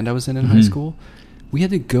first band I was in high school. We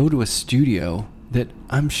had to go to a studio that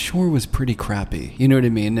I'm sure was pretty crappy. You know what I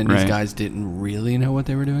mean? And these guys didn't really know what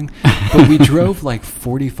they were doing. But we drove like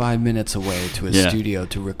 45 minutes away to a studio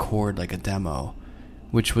to record like a demo,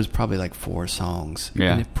 which was probably like 4 songs.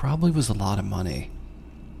 Yeah. And it probably was a lot of money.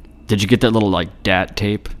 Did you get that little like DAT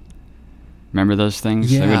tape? Remember those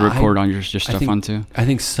things? Yeah, they would record on your stuff onto? I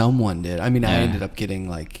think someone did. I mean, I ended up getting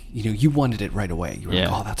like, you wanted it right away. You were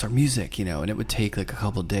like, oh, that's our music, and it would take like a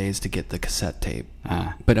couple of days to get the cassette tape.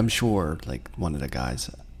 But I'm sure like one of the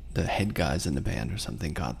guys, the head guys in the band or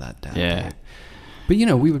something, got that down. Yeah. Tape. But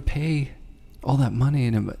we would pay all that money,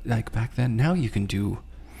 and like back then, now you can do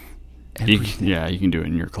everything. You can do it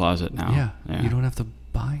in your closet now. Yeah. You don't have to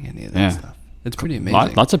buy any of that stuff. It's pretty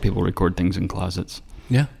amazing. Lots of people record things in closets.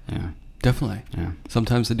 Yeah. Yeah. Definitely. Yeah.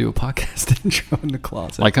 Sometimes they do a podcast intro in the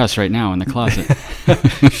closet. Like us right now in the closet.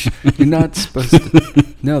 You're not supposed to.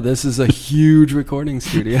 No, this is a huge recording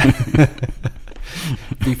studio. It'd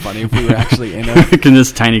be funny if we were actually in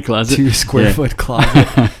this tiny closet. 2 square foot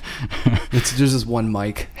closet. There's just one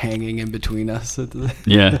mic hanging in between us.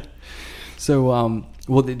 Yeah. So,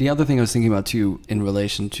 the other thing I was thinking about too, in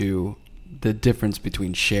relation to the difference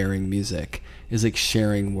between sharing music, is like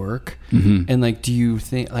sharing work. And like, do you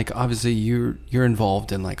think, like, obviously you're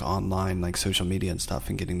involved in like online, like social media and stuff,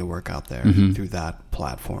 and getting the work out there through that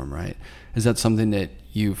platform, right? Is that something that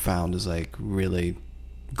you found is like really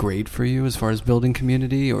great for you as far as building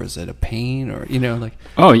community, or is it a pain, or like?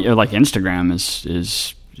 Oh yeah, like Instagram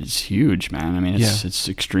is huge, man. I mean, it's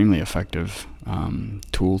extremely effective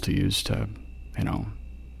tool to use to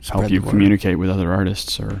help you communicate with other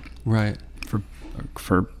artists, or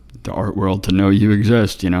for the art world to know you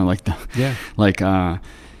exist, but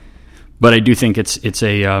I do think it's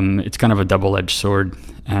kind of a double-edged sword,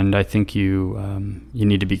 and I think you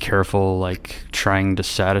need to be careful, like trying to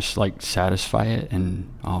satisfy it, and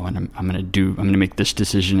I'm gonna make this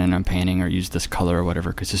decision, and I'm painting or use this color or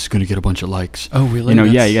whatever because this is gonna get a bunch of likes. Oh really?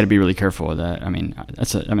 You got to be really careful with that. I mean,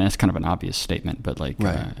 that's kind of an obvious statement, but like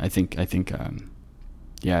I think it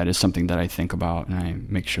is something that I think about, and I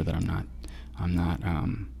make sure that I'm not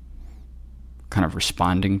kind of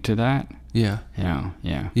responding to that. Yeah,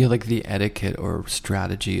 like the etiquette or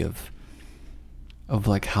strategy of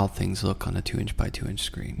like how things look on a 2-inch by 2-inch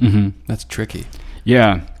screen. That's tricky.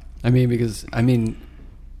 Yeah, I mean, because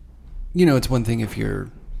it's one thing if you're,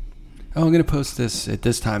 I'm going to post this at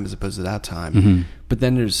this time as opposed to that time, but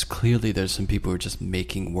then there's some people who are just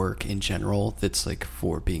making work in general that's like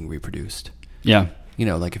for being reproduced. Yeah,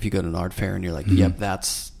 like if you go to an art fair and you're like, yep,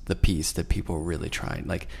 that's the piece that people are really trying,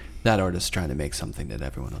 like that artist's trying to make something that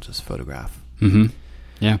everyone will just photograph.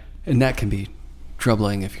 Yeah. And that can be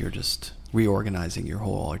troubling if you're just reorganizing your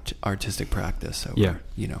whole artistic practice over,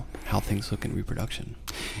 how things look in reproduction.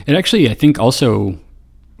 It actually, I think also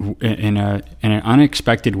in an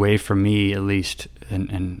unexpected way for me, at least,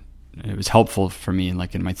 and it was helpful for me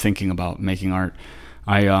like in my thinking about making art.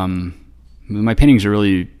 My paintings are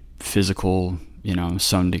really physical,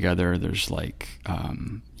 sewn together. There's like,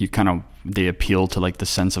 they appeal to like the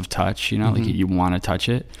sense of touch, like you want to touch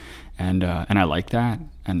it. And I like that.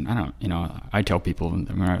 And I don't, I tell people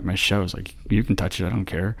at my shows, like, you can touch it. I don't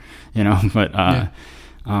care, but,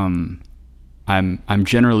 I'm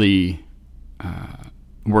generally,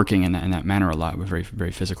 working in that manner a lot with very,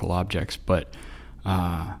 very physical objects. But,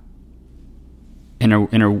 in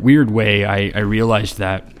a weird way, I realized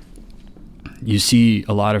that you see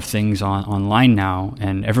a lot of things online now,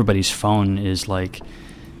 and everybody's phone is like,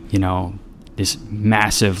 this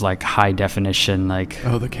massive, like high definition, like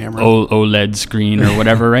the camera OLED screen or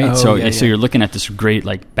whatever, right? So you're looking at this great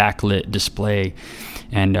like backlit display,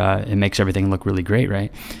 and it makes everything look really great,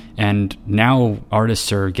 right? And now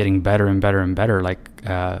artists are getting better and better and better, like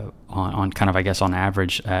on kind of, I guess, on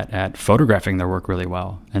average at photographing their work really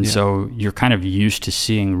well. And so you're kind of used to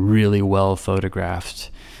seeing really well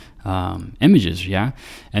photographed images, yeah.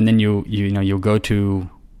 And then you'll go to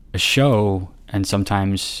a show, and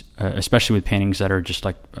sometimes, especially with paintings that are just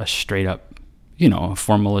like a straight up, a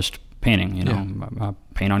formalist painting,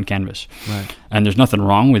 paint on canvas. Right. And there's nothing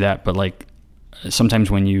wrong with that, but like sometimes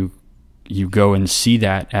when you go and see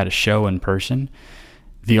that at a show in person,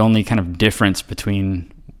 the only kind of difference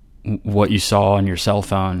between what you saw on your cell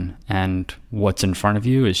phone and what's in front of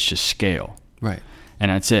you is just scale. Right.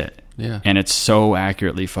 And that's it. Yeah. And it's so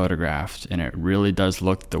accurately photographed, and it really does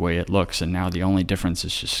look the way it looks. And now the only difference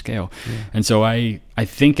is just scale. Yeah. And so I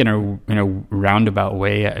think in a roundabout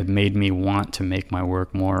way, it made me want to make my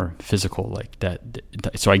work more physical, like that.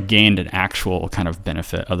 So I gained an actual kind of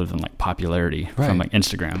benefit other than like popularity from like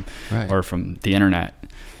Instagram or from the internet.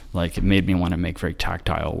 Like it made me want to make very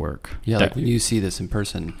tactile work. Yeah. Like when you see this in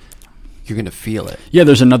person, you're going to feel it. Yeah,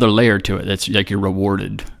 there's another layer to it. That's like you're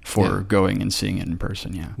rewarded for going and seeing it in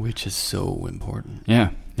person, Which is so important.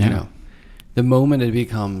 Yeah. The moment it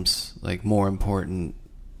becomes like more important,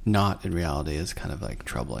 not in reality, is kind of like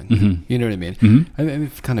troubling. Mm-hmm. You know what I mean? Mm-hmm.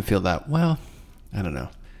 I kind of feel that, well, I don't know.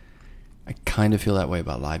 I kind of feel that way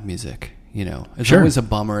about live music, It's always a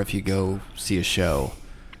bummer if you go see a show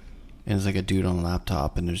and it's like a dude on a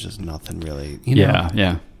laptop and there's just nothing really,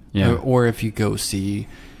 Yeah. Or if you go see...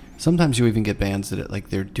 Sometimes you even get bands that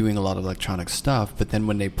like they're doing a lot of electronic stuff, but then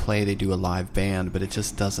when they play, they do a live band, but it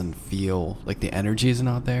just doesn't feel like the energy is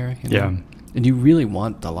not there. Yeah. And you really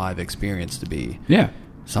want the live experience to be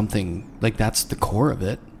something like that's the core of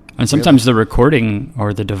it. And sometimes the recording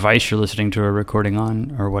or the device you're listening to a recording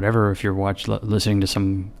on or whatever, if you're listening to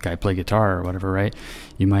some guy play guitar or whatever, right?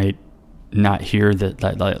 You might not hear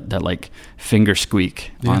that like finger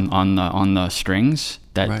squeak on the strings.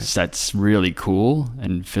 That's really cool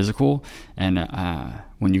and physical, and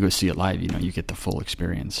when you go see it live, you get the full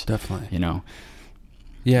experience. Definitely,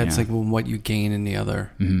 it's like what you gain in the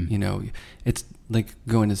other. Mm-hmm. It's like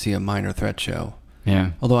going to see a Minor Threat show.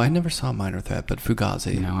 Yeah. Although I never saw Minor Threat, but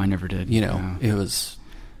Fugazi. No, I never did. It was.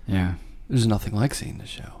 Yeah. There's nothing like seeing the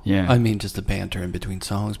show. Yeah. I mean, just the banter in between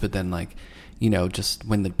songs, but then like. Just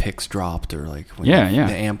when the picks dropped or like when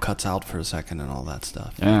the amp cuts out for a second and all that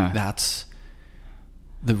stuff. Yeah. That's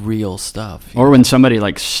the real stuff. Or when somebody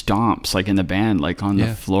like stomps like in the band, like on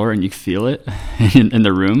the floor and you feel it in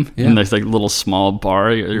the room and there's like a little small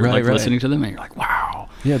bar, you're listening to them and you're like, wow.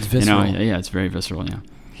 Yeah, it's visceral. It's very visceral, Yeah,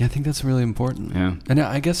 I think that's really important. Yeah. And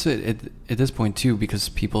I guess at this point too, because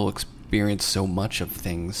people experience so much of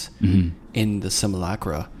things in the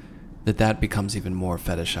simulacra, that becomes even more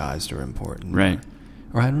fetishized or important. Right.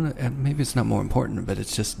 Or I don't know, maybe it's not more important, but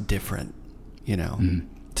it's just different,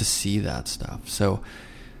 to see that stuff. So,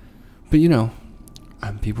 but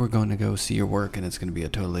people are going to go see your work and it's going to be a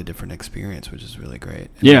totally different experience, which is really great.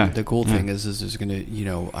 And the cool thing is there's going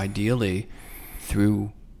to, ideally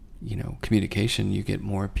through, communication, you get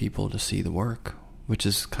more people to see the work, which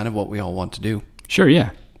is kind of what we all want to do. Sure. Yeah.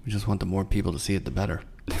 We just want the more people to see it, the better.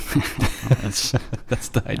 That's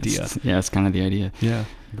the idea. That's kind of the idea. Yeah.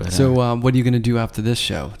 But, so what are you going to do after this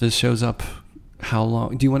show? This show's up how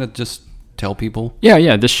long? Do you want to just tell people?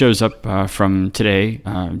 Yeah. This show's up from today,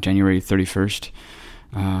 January 31st,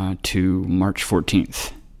 to March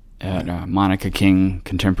 14th at Monica King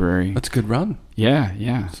Contemporary. That's a good run.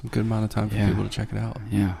 Yeah. Some good amount of time for people to check it out.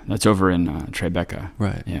 Yeah. That's over in Tribeca.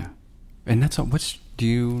 Right. Yeah. And that's on which... Do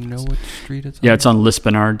you know which street it's on? Yeah, it's on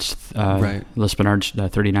Lispenards. Right.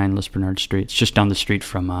 Lispenards, 39 Lispenard Street. It's just down the street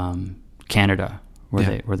from Canada, where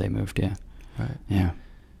they moved. Yeah. Right. Yeah.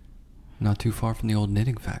 Not too far from the old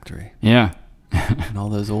knitting factory. Yeah. And all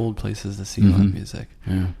those old places to see live music.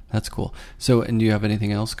 Yeah. That's cool. So, and do you have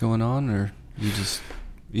anything else going on, or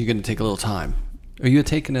you're going to take a little time? Are you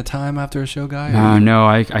taking a time after a show, guy? No,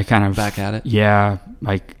 I kind of back at it. Yeah,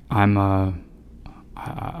 like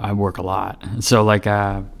I work a lot, so like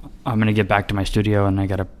I'm gonna get back to my studio and I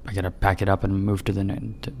gotta pack it up and move to the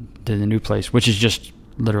new place, which is just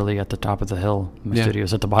literally at the top of the hill. My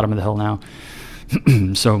studio's at the bottom of the hill now,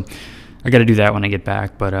 so I got to do that when I get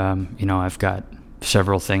back. But I've got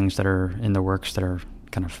several things that are in the works that are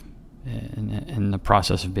kind of in the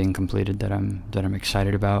process of being completed that I'm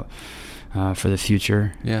excited about for the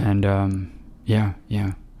future. Yeah, and yeah.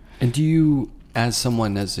 And do you? As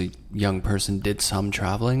a young person, did some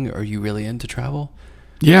traveling? Are you really into travel?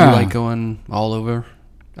 Yeah. You like going all over?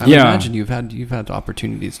 I would imagine you've had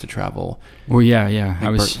opportunities to travel. Well, yeah.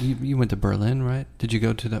 Like you went to Berlin, right? Did you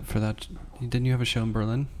go to that for that? Didn't you have a show in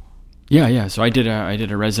Berlin? Yeah. So I did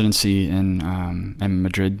a residency in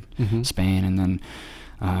Madrid, Spain, and then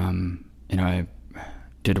I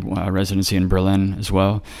did a residency in Berlin as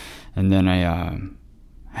well, and then I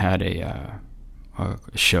had a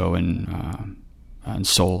show in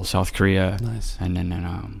Seoul, South Korea, Nice. and then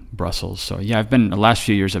in Brussels. So yeah, the last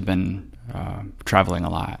few years I've been traveling a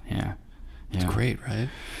lot. Yeah. It's great, right?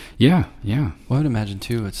 Yeah. Well, I would imagine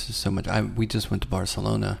too. It's just so much. We just went to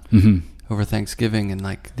Barcelona over Thanksgiving, and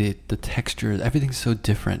like the texture, everything's so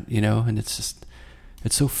different, and it's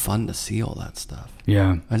so fun to see all that stuff.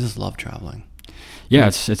 Yeah. I just love traveling. Yeah,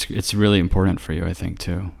 it's really important for you, I think,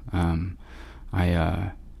 too.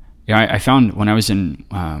 I found when I was in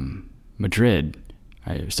Madrid,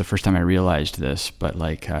 it was the first time I realized this, but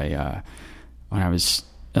like when I was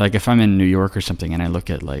like, if I'm in New York or something and I look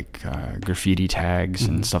at like graffiti tags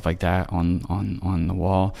and stuff like that on the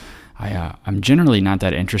wall, I'm generally not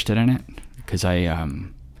that interested in it, because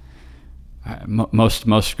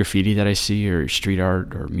most graffiti that I see are street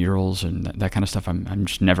art or murals and that kind of stuff. I'm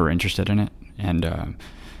just never interested in it, and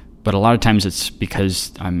but a lot of times it's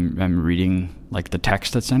because I'm reading like the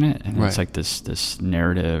text that's in it, and right. It's like this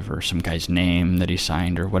narrative or some guy's name that he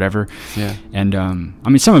signed or whatever. Yeah. And I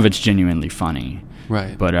mean, some of it's genuinely funny.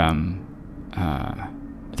 Right. But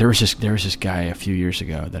there was this guy a few years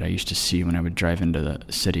ago that I used to see when I would drive into the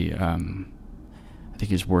city. I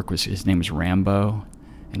think his name was Rambo,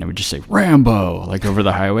 and I would just say Rambo like over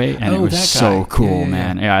the highway, and it was so cool,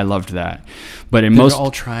 man. Yeah, I loved that. But they're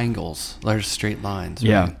all triangles, large straight lines.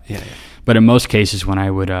 Right? Yeah. But in most cases, when I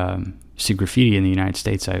would see graffiti in the United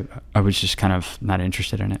States, I was just kind of not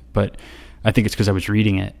interested in it. But I think it's because I was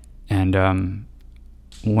reading it, and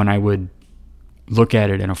when I would look at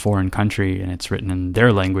it in a foreign country and it's written in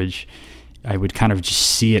their language, I would kind of just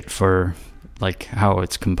see it for like how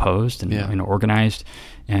it's composed and organized,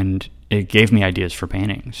 and it gave me ideas for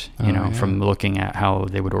paintings, from looking at how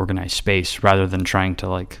they would organize space, rather than trying to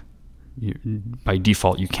like, by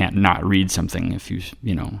default you can't not read something if it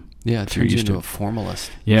turns you into a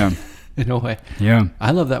formalist. Yeah. In a way. Yeah.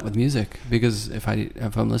 I love that with music, because if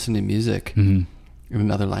I'm listening to music in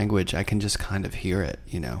another language, I can just kind of hear it,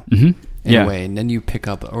 in a way. And then you pick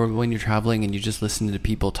up, or when you're traveling and you just listen to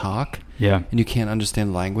people talk, and you can't understand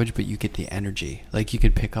the language, but you get the energy. Like you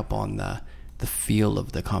could pick up on the feel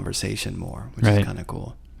of the conversation more, which is kind of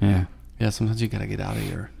cool. Yeah. Yeah. Sometimes you got to get out of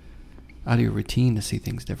your routine to see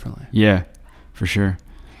things differently. Yeah, for sure.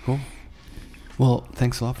 Cool. Well,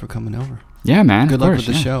 thanks a lot for coming over. Yeah, man. Good luck with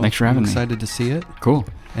the show. Thanks for having me. I'm excited to see it. Cool.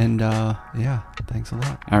 And thanks a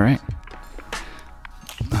lot. All right.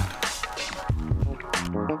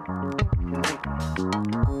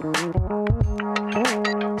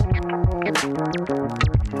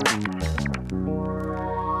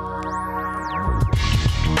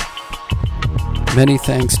 Many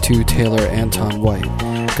thanks to Taylor Anton White.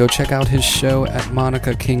 Go check out his show at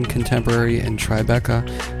Monica King Contemporary in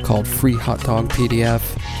Tribeca called Free Hot Dog PDF.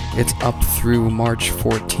 It's up through March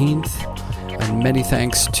 14th. And many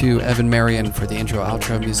thanks to Evan Marion for the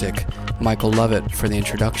intro-outro music, Michael Lovett for the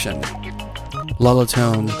introduction,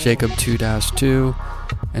 Lullatone, Jacob 2-2,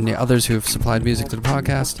 and the others who have supplied music to the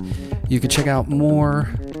podcast. You can check out more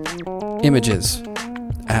images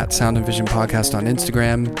at Sound and Vision Podcast on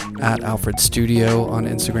Instagram, at Alfred Studio on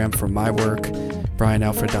Instagram for my work,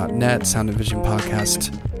 brianalfred.net,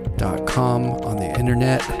 soundandvisionpodcast.com on the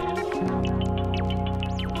internet.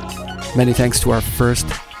 Many thanks to our first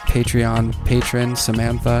Patreon patron,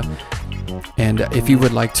 Samantha. And if you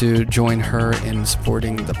would like to join her in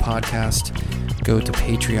supporting the podcast, go to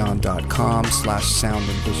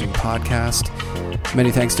patreon.com/soundandvisionpodcast.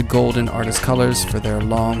 Many thanks to Golden Artist Colors for their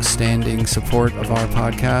long-standing support of our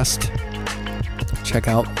podcast. Check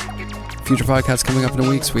out future podcasts coming up in the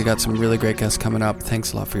weeks. We got some really great guests coming up.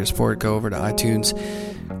 Thanks a lot for your support. Go over to iTunes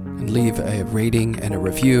and leave a rating and a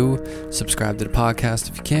review. Subscribe to the podcast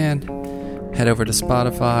if you can. Head over to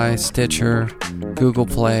Spotify, Stitcher, Google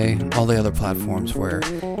Play, all the other platforms where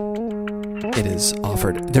it is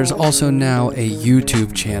offered. There's also now a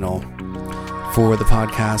YouTube channel for the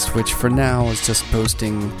podcast, which for now is just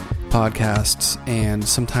posting podcasts, and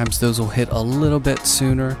sometimes those will hit a little bit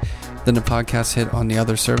sooner than the podcast hit on the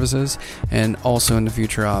other services. And also in the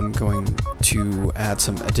future, I'm going to add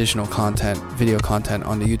some additional content, video content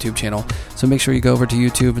on the YouTube channel. So make sure you go over to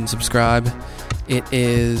YouTube and subscribe. It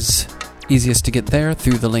is easiest to get there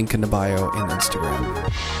through the link in the bio in Instagram.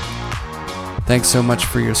 Thanks so much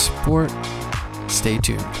for your support. Stay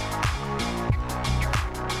tuned.